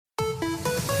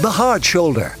The Hard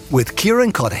Shoulder with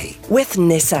Kieran Cuddihy with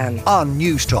Nissan on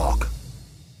News Talk.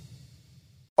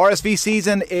 RSV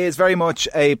season is very much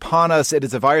upon us. It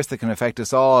is a virus that can affect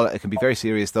us all. It can be very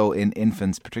serious, though, in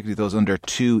infants, particularly those under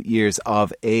 2 years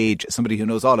of age. Somebody who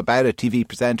knows all about it, TV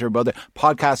presenter, brother,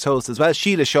 podcast host as well,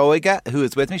 Síle Seoige, who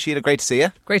is with me. Síle, great to see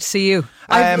you. Great to see you.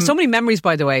 I have so many memories,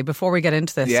 by the way, before we get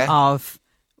into this, of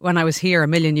when I was here a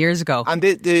million years ago. And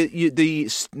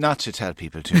the not to tell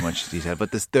people too much detail,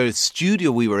 but the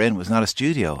studio we were in was not a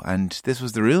studio, and this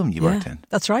was the room you worked in.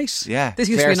 That's right. Yeah, this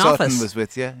used Claire to be an Sutton office. Was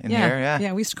with you in here.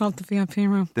 Yeah, we used to call it the VIP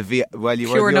room. Well, you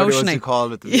Pure were the only ones notioning. who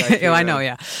called it the VIP room. I know.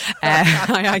 Yeah,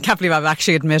 I can't believe I've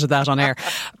actually admitted that on air.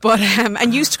 But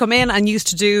and used to come in and used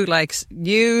to do like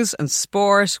news and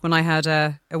sport when I had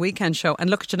a weekend show. And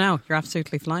look at you now, you're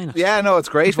absolutely flying it. Yeah, no, it's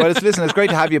great. Well, it's great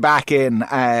to have you back in,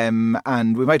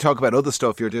 and we might talk about other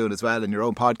stuff you're doing as well in your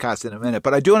own podcast in a minute.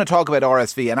 But I do want to talk about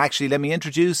RSV, and actually let me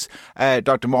introduce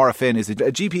Dr. Máire Finn, who's a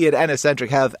GP at Ennis Centric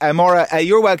Health. Máire,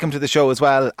 you're welcome to the show as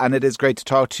well, and it is great to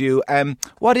talk to you.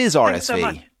 What is RSV? Thanks so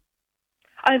much.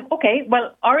 Okay,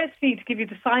 well, RSV, to give you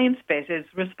the science bit, is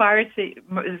respiratory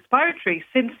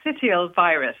syncytial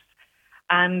virus.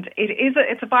 And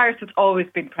it's a virus that's always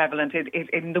been prevalent.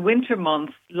 In the winter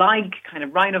months, like kind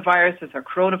of rhinoviruses or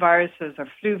coronaviruses or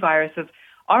flu viruses,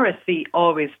 RSV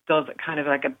always does kind of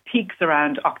like peaks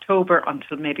around October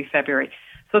until maybe February.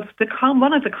 So it's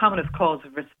one of the commonest causes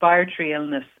of respiratory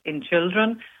illness in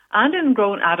children and in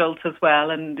grown adults as well,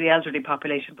 and the elderly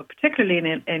population, but particularly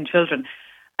in children.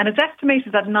 And it's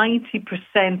estimated that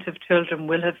 90% of children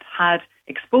will have had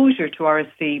exposure to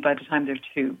RSV by the time they're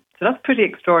 2. So that's pretty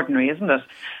extraordinary, isn't it?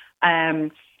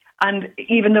 And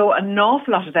even though an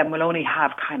awful lot of them will only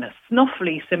have kind of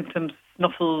snuffly symptoms,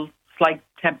 slight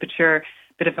temperature,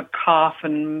 bit of a cough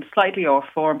and slightly off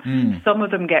form, some of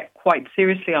them get quite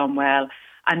seriously unwell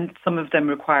and some of them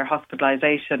require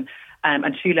hospitalisation. And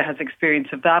Síle has experience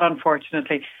of that,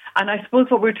 unfortunately. And I suppose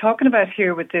what we're talking about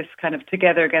here with this kind of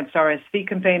Together Against RSV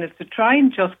campaign is to try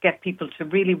and just get people to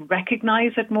really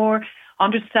recognise it more,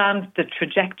 understand the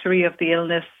trajectory of the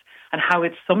illness and how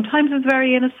it sometimes is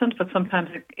very innocent, but sometimes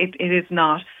it is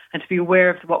not, and to be aware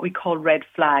of what we call red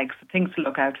flags, things to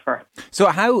look out for. So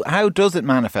how does it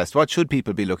manifest? What should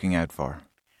people be looking out for?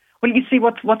 Well, you see,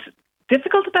 what's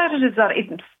difficult about it is that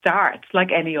it starts like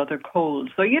any other cold.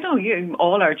 So,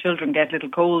 all our children get little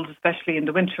colds, especially in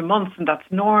the winter months, and that's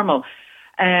normal.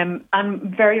 And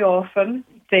very often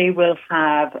they will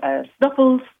have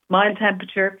snuffles, mild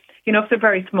temperature. If they're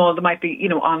very small, they might be,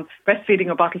 on breastfeeding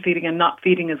or bottle feeding and not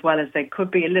feeding as well as they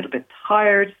could be, a little bit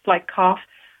tired, slight cough.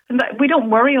 And we don't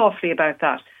worry awfully about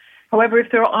that. However,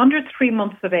 if they're under 3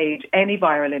 months of age, any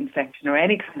viral infection or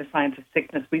any kind of signs of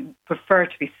sickness, we prefer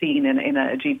to be seen in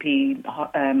a GP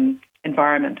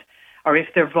environment. Or if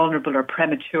they're vulnerable or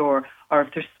premature, or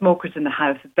if there's smokers in the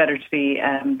house, it's better to be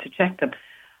to check them.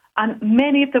 And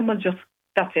many of them will just,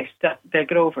 that's it, they'll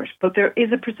get over it. But there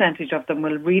is a percentage of them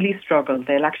will really struggle.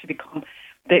 They'll actually become,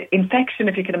 the infection,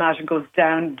 if you can imagine, goes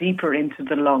down deeper into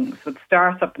the lungs. So it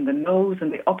starts up in the nose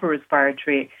and the upper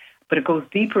respiratory, but it goes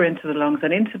deeper into the lungs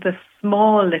and into the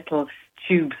small little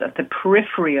tubes at the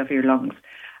periphery of your lungs.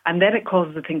 And then it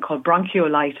causes a thing called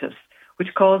bronchiolitis,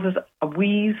 which causes a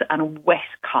wheeze and a wet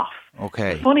cough.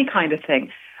 Okay. A funny kind of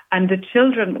thing. And the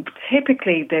children,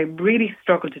 typically, they really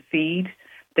struggle to feed.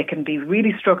 They can be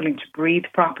really struggling to breathe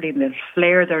properly, and they'll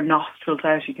flare their nostrils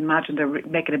out. You can imagine they're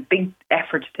making a big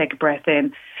effort to take a breath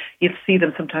in. You'll see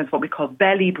them sometimes what we call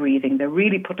belly breathing. They're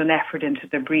really putting an effort into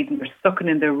their breathing. They're sucking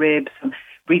in their ribs and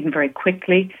breathing very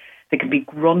quickly. They can be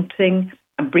grunting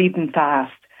and breathing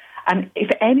fast. And if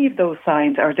any of those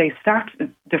signs, or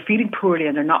they're feeling poorly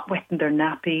and they're not wetting their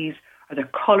nappies, or their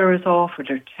colour is off, or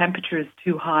their temperature is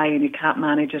too high and you can't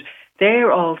manage it,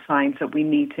 they're all signs that we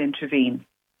need to intervene.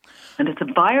 And it's a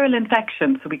viral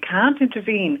infection, so we can't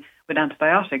intervene with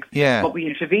antibiotics. Yeah. What we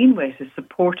intervene with is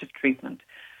supportive treatment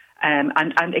and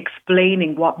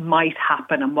explaining what might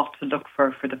happen and what to look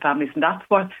for the families. And that's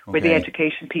where the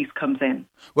education piece comes in.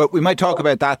 Well, we might talk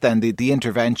about that then, the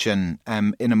intervention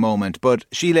in a moment. But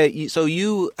Síle, so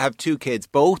you have 2 kids.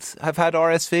 Both have had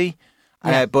RSV?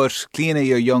 Yeah. But Cliona,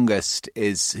 your youngest,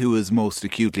 is who is most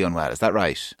acutely unwell. Is that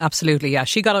right? Absolutely, yeah.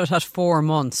 She got it at 4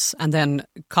 months, and then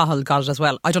Cathal got it as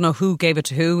well. I don't know who gave it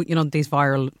to who. These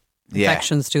viral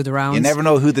infections do the rounds. You never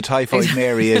know who the typhoid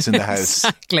Mary is in the house.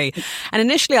 Exactly. And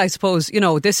initially, I suppose,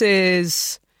 this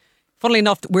is Funnily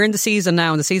enough, we're in the season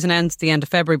now, and the season ends at the end of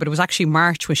February, but it was actually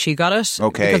March when she got it.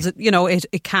 Okay. Because,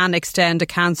 it can extend, it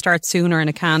can start sooner, and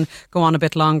it can go on a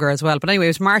bit longer as well. But anyway, it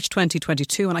was March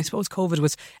 2022, and I suppose COVID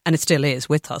was, and it still is,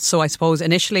 with us. So I suppose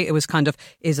initially it was kind of,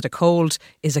 is it a cold?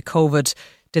 Is it COVID?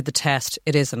 Did the test?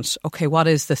 It isn't. Okay, what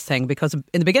is this thing? Because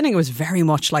in the beginning it was very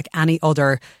much like any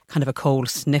other kind of a cold,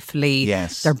 sniffly.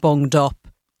 Yes. They're bunged up,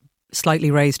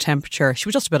 slightly raised temperature. She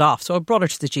was just a bit off. So I brought her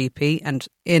to the GP, and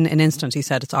in an instant he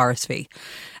said it's RSV.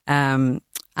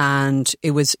 And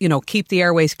it was, keep the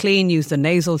airways clean, use the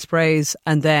nasal sprays,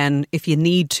 and then if you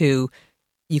need to,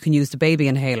 you can use the baby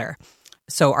inhaler.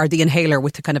 So, or the inhaler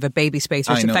with the kind of a baby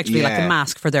spacer. It's effectively like a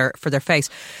mask for their face.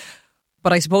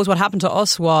 But I suppose what happened to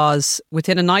us was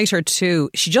within a night or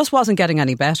two, she just wasn't getting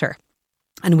any better.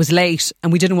 And it was late,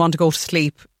 and we didn't want to go to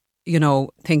sleep,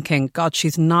 thinking, God,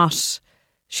 she's not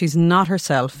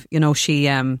herself. She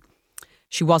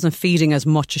wasn't feeding as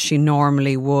much as she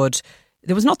normally would.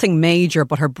 There was nothing major,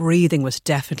 but her breathing was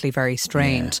definitely very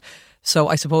strained. Yeah. So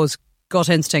I suppose gut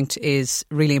instinct is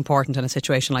really important in a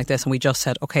situation like this. And we just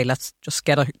said, okay, let's just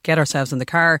get ourselves in the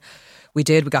car. We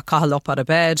did. We got Cahill up out of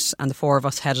bed, and the four of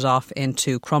us headed off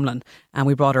into Crumlin, and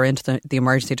we brought her into the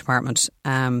emergency department.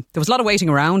 There was a lot of waiting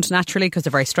around, naturally, because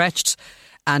they're very stretched,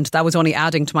 and that was only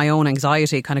adding to my own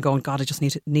anxiety, kind of going, God, I just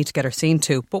need to get her seen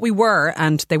to. But we were,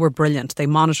 and they were brilliant. They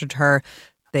monitored her.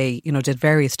 They, did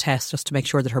various tests just to make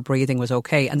sure that her breathing was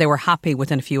okay, and they were happy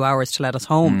within a few hours to let us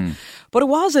home. But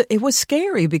it was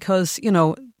scary because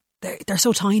they're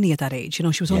so tiny at that age. She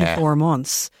was only 4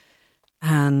 months.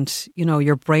 And,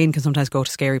 your brain can sometimes go to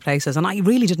scary places. And I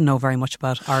really didn't know very much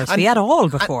about RSV at all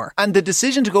before. And the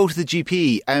decision to go to the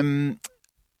GP,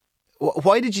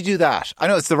 why did you do that? I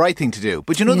know it's the right thing to do.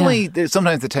 But the way there's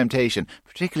sometimes the temptation,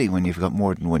 particularly when you've got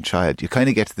more than one child, you kind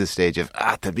of get to the stage of,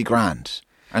 they'll be grand.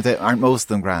 Aren't most of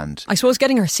them grand? I suppose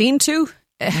getting her seen to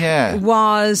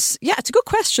was, it's a good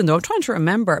question though. I'm trying to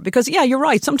remember because you're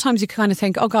right. Sometimes you kind of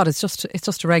think, oh God, it's just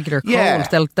a regular cold. Yeah.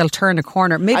 They'll turn a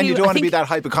corner. Maybe and you don't want to be that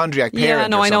hypochondriac parent. Yeah,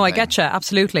 no, I know, I get you,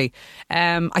 absolutely.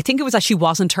 I think it was that she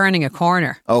wasn't turning a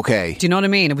corner. Okay. Do you know what I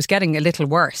mean? It was getting a little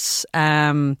worse.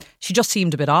 She just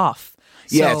seemed a bit off.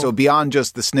 So beyond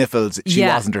just the sniffles, she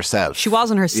wasn't herself. She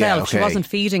wasn't herself. Yeah, okay. She wasn't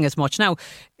feeding as much. Now,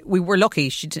 we were lucky.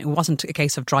 It wasn't a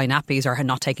case of dry nappies or her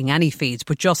not taking any feeds,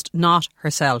 but just not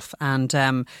herself. And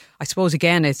I suppose,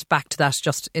 again, it's back to that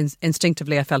just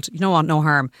instinctively I felt, what, no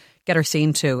harm. Get her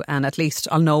seen to, and at least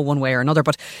I'll know one way or another.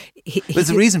 But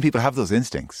there's a reason people have those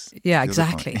instincts. Yeah,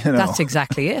 exactly. That's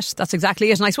exactly it.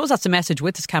 And I suppose that's the message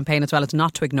with this campaign as well, is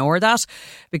not to ignore that,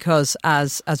 because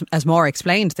as Máire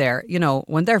explained there,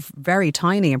 when they're very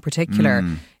tiny in particular,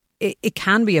 it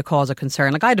can be a cause of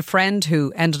concern. Like I had a friend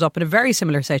who ended up in a very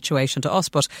similar situation to us,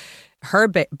 but her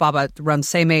baba, around the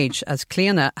same age as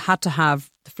Cleana, had to have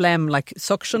the phlegm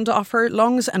suctioned off her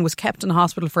lungs and was kept in the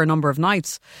hospital for a number of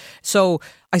nights. So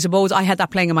I suppose I had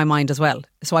that playing in my mind as well.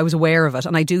 So I was aware of it.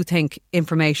 And I do think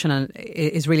information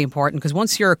is really important, because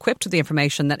once you're equipped with the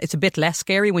information, that it's a bit less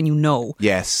scary when you know.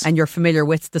 Yes. And you're familiar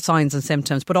with the signs and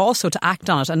symptoms, but also to act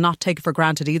on it and not take it for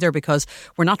granted either, because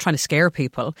we're not trying to scare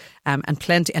people. And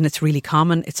it's really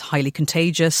common. It's highly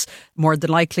contagious. More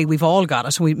than likely, we've all got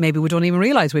it. Maybe we don't even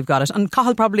realise we've got it. And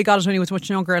Cahill probably got it when he was much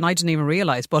younger, and I didn't even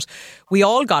realise. But we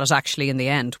all got it actually in the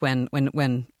end when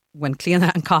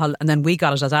Cleana and Cahill, and then we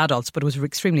got it as adults, but it was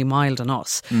extremely mild on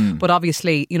us. But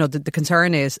obviously, the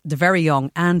concern is the very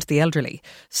young and the elderly.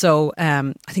 So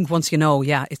I think once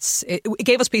it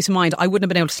gave us peace of mind. I wouldn't have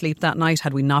been able to sleep that night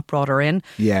had we not brought her in.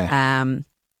 Yeah.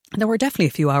 There were definitely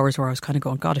a few hours where I was kind of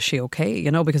going, God, is she okay?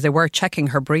 Because they were checking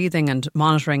her breathing and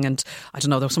monitoring, and I don't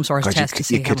know, there was some sort of test to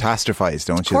see. You catastrophise,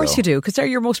 don't you? Of course you do, because they're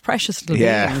your most precious little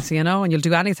beings, and you'll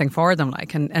do anything for them.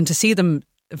 And to see them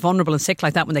vulnerable and sick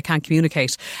like that when they can't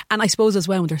communicate. And I suppose as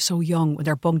well, when they're so young, when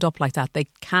they're bunged up like that, they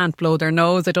can't blow their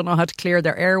nose, they don't know how to clear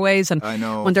their airways. And I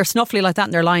know. When they're snuffly like that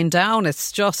and they're lying down,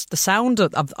 it's just the sound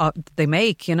of they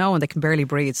make, and they can barely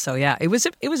breathe. So yeah, it was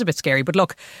a bit scary. But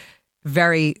look,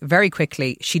 very, very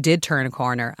quickly, she did turn a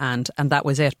corner, and that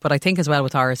was it. But I think as well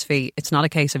with RSV, it's not a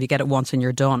case of you get it once and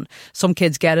you're done. Some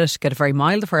kids get it very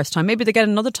mild the first time. Maybe they get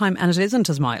it another time and it isn't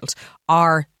as mild.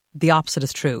 Or the opposite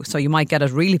is true. So you might get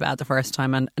it really bad the first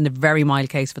time and a very mild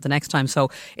case for the next time. So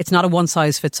it's not a one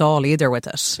size fits all either with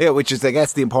it. Yeah, which is, I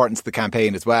guess, the importance of the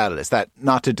campaign as well, is that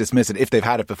not to dismiss it if they've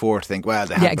had it before, to think, well,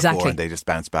 they had it before and they just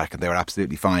bounced back and they were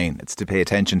absolutely fine. It's to pay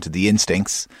attention to the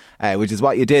instincts, which is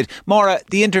what you did. Máire,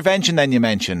 the intervention then you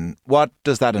mentioned, what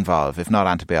does that involve, if not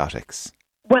antibiotics?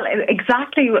 Well,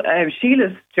 exactly.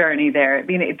 Sheila's journey there. I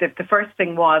mean, the first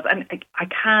thing was, and I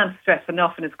can't stress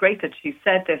enough, and it's great that she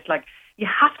said this, you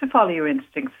have to follow your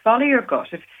instincts, follow your gut.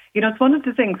 it's one of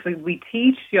the things we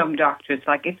teach young doctors,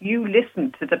 like if you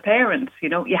listen to the parents, you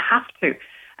have to.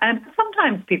 And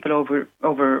sometimes people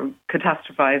over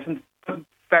catastrophize, and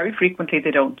very frequently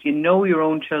they don't. You know your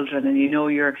own children, and you know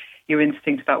your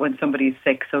instinct about when somebody's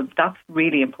sick. So that's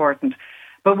really important.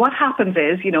 But what happens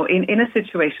is, in a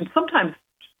situation, sometimes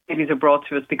babies are brought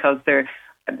to us because they're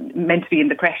meant to be in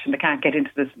the creche and they can't get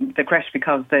into the creche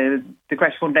because the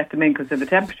creche won't let them in because of the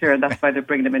temperature, and that's why they're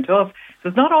bringing them into us. So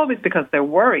it's not always because they're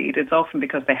worried, it's often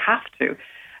because they have to.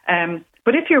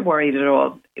 But if you're worried at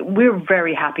all, we're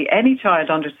very happy. Any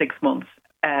child under 6 months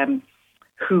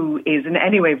who is in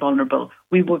any way vulnerable,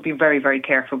 we would be very, very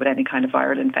careful with any kind of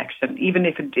viral infection, even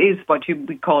if it is what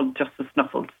we call just the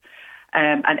snuffles.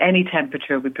 And any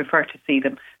temperature, we prefer to see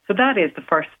them. So that is the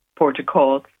first port of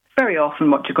call. Very often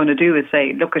what you're going to do is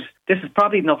say, look, this is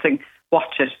probably nothing,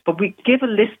 watch it. But we give a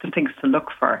list of things to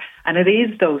look for. And it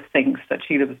is those things that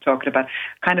Sheila was talking about,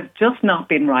 kind of just not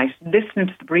being right, listening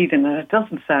to the breathing, and it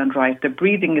doesn't sound right. The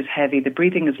breathing is heavy, the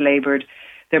breathing is laboured.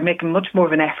 They're making much more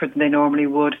of an effort than they normally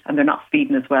would, and they're not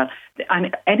feeding as well.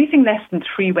 And anything less than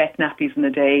 3 wet nappies in a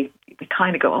day, we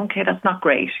kind of go, okay, that's not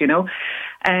great,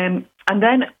 And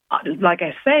then, like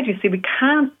I said, you see, we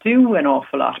can't do an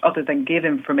awful lot other than give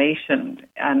information.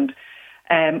 And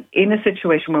in a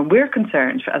situation where we're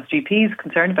concerned, as GPs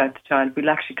concerned about the child, we'll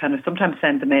actually kind of sometimes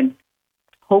send them in,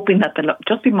 hoping that they'll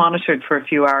just be monitored for a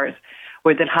few hours,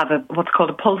 where they'll have what's called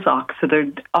a pulse ox. So their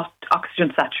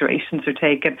oxygen saturations are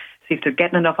taken, see if they're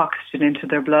getting enough oxygen into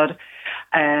their blood,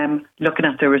 looking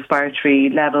at their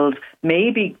respiratory levels,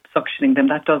 maybe suctioning them.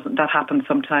 That happens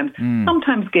sometimes.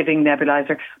 Sometimes giving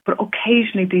nebulizer, but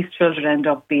occasionally these children end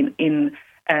up being in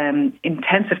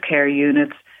intensive care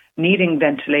units, needing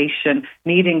ventilation,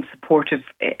 needing support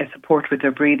with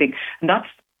their breathing, and that's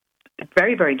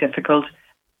very, very difficult.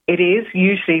 It is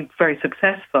usually very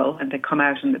successful and they come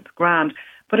out and it's grand,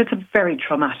 but it's a very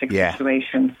traumatic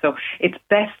situation. So it's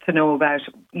best to know about,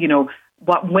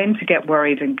 when to get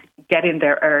worried and get in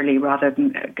there early rather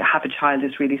than have a child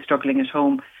who's really struggling at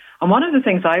home. And one of the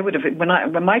things I would have,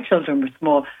 when my children were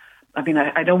small, I mean,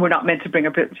 I know we're not meant to bring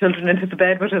our children into the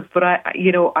bed with us, but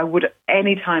I would,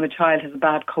 any time a child has a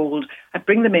bad cold, I'd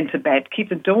bring them into bed, keep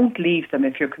them, don't leave them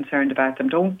if you're concerned about them.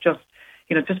 Don't just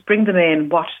bring them in,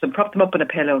 watch them, prop them up on a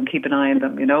pillow and keep an eye on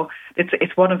them,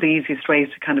 It's one of the easiest ways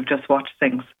to kind of just watch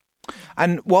things.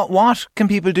 And what can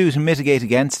people do to mitigate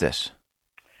against it?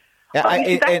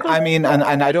 I mean, and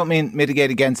I don't mean mitigate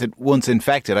against it once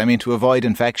infected, I mean to avoid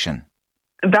infection.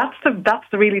 That's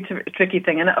the really tricky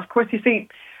thing. And of course, you see,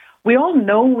 we all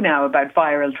know now about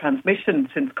viral transmission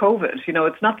since COVID.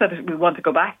 It's not that we want to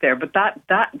go back there, but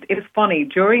that it is funny.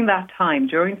 During that time,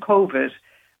 during COVID,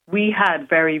 we had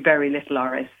very, very little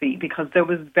RSV because there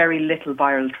was very little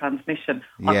viral transmission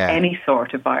of any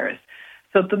sort of virus.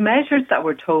 So the measures that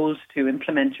we're told to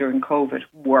implement during COVID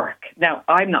work. Now,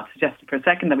 I'm not suggesting for a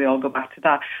second that we all go back to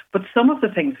that, but some of the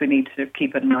things we need to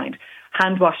keep in mind.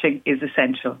 Hand washing is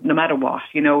essential, no matter what.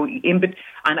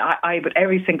 But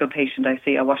every single patient I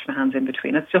see, I wash my hands in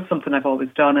between. It's just something I've always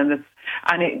done, and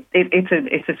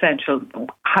it's essential.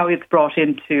 How it's brought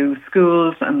into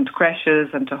schools and creches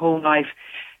and to home life.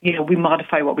 We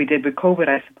modify what we did with COVID,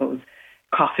 I suppose.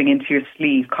 Coughing into your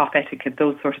sleeve, cough etiquette,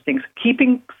 those sort of things.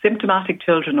 Keeping symptomatic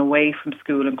children away from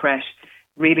school and creche,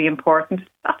 really important.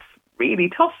 That's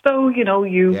really tough, though.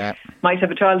 You might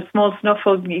have a child, a small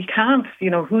snuffle. You can't.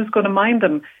 Who's going to mind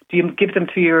them? Do you give them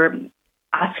to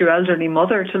ask your elderly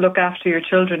mother to look after your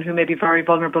children who may be very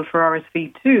vulnerable for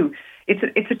RSV too?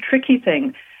 It's a tricky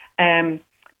thing.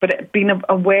 But being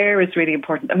aware is really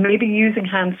important. And maybe using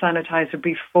hand sanitizer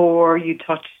before you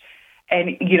touch.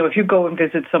 And, if you go and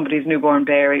visit somebody's newborn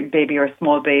baby or a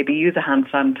small baby, use a hand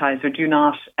sanitizer. Do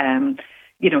not,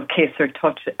 kiss or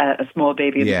touch a small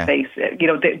baby in the face.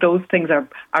 Those things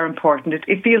are important.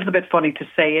 It feels a bit funny to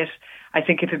say it. I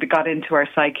think if it got into our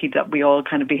psyche that we all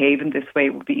kind of behave in this way,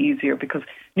 it would be easier because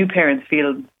new parents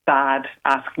feel bad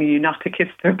asking you not to kiss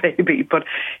their baby. But,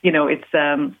 it's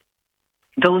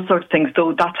those sorts of things.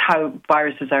 So that's how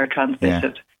viruses are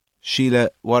transmitted. Yeah. Sheila,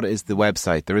 what is the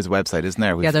website? There is a website, isn't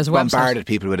there? There's a website. Bombarded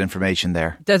people with information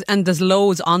there. There's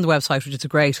loads on the website, which is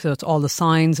great. So it's all the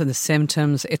signs and the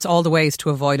symptoms. It's all the ways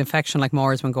to avoid infection, like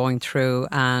Máire's been going through.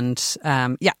 And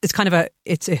it's kind of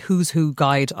it's a who's who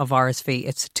guide of RSV.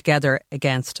 It's Together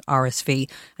Against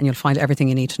RSV, and you'll find everything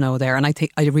you need to know there. And I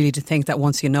really do think that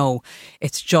once you know,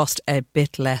 it's just a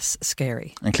bit less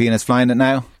scary. And Clean is flying it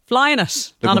now? Flying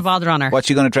it. Not a bother on her. What's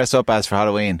she going to dress up as for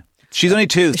Halloween? She's only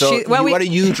 2, so what are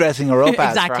you dressing her up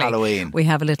as exactly. for Halloween? We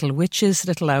have a little witch's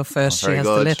little outfit. She has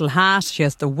good. the little hat, she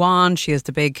has the wand, she has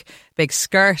the big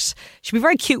skirt. She'll be a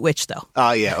very cute witch though.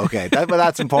 Oh yeah, okay.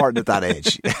 That's important at that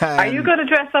age. Are you going to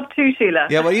dress up too, Sheila?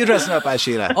 Yeah, what are you dressing up as,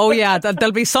 Sheila? Oh yeah,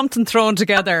 there'll be something thrown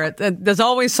together. There's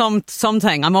always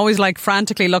something. I'm always like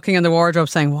frantically looking in the wardrobe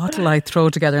saying, what will I throw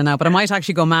together now? But I might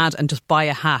actually go mad and just buy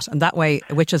a hat, and that way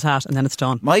a witch's hat, and then it's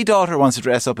done. My daughter wants to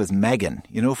dress up as Megan,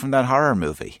 from that horror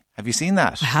movie. Have you seen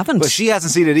that? I haven't. Well, she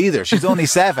hasn't seen it either. She's only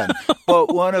 7.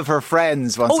 But one of her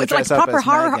friends wants to dress up as Megan. Oh, it's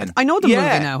like proper horror. I know the movie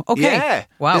now. Okay. Yeah.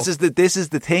 Wow. This is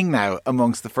the thing now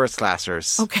amongst the first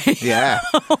classers. Okay. Yeah.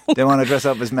 They want to dress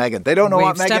up as Megan. They don't know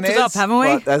what Megan is. We've stepped it up, haven't we?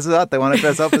 But that's what. They want to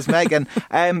dress up as Megan.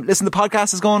 Listen, the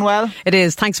podcast is going well. It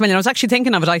is. Thanks a million. I was actually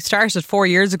thinking of it. I started 4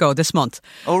 years ago this month.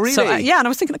 Oh, really? So, and I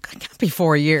was thinking, it can't be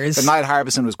 4 years. But Niall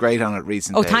Harbison was great on it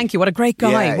recently. Oh, thank you. What a great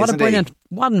guy. Yeah, what a brilliant,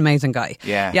 what an amazing guy.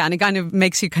 Yeah. Yeah, and it kind of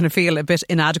makes you kind of feel a bit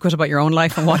inadequate about your own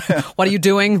life and what are you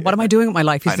doing? What am I doing with my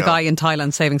life? He's the guy in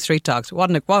Thailand saving street dogs.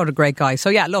 What a great guy. So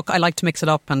yeah, look, I like to mix it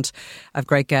up and I have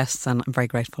great guests and I'm very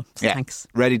grateful. So thanks.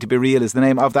 Ready to be Real is the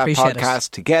name of that Appreciate podcast.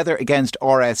 It. Together Against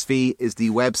RSV is the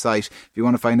website. If you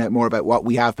want to find out more about what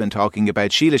we have been talking about.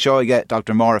 Síle Seoige,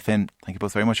 Dr. Máire Finn, thank you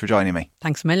both very much for joining me.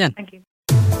 Thanks a million. Thank you.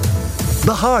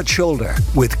 The Hard Shoulder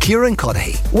with Kieran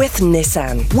Cuddihy. With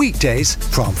Nissan. Weekdays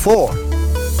from 4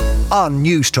 on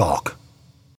News Talk.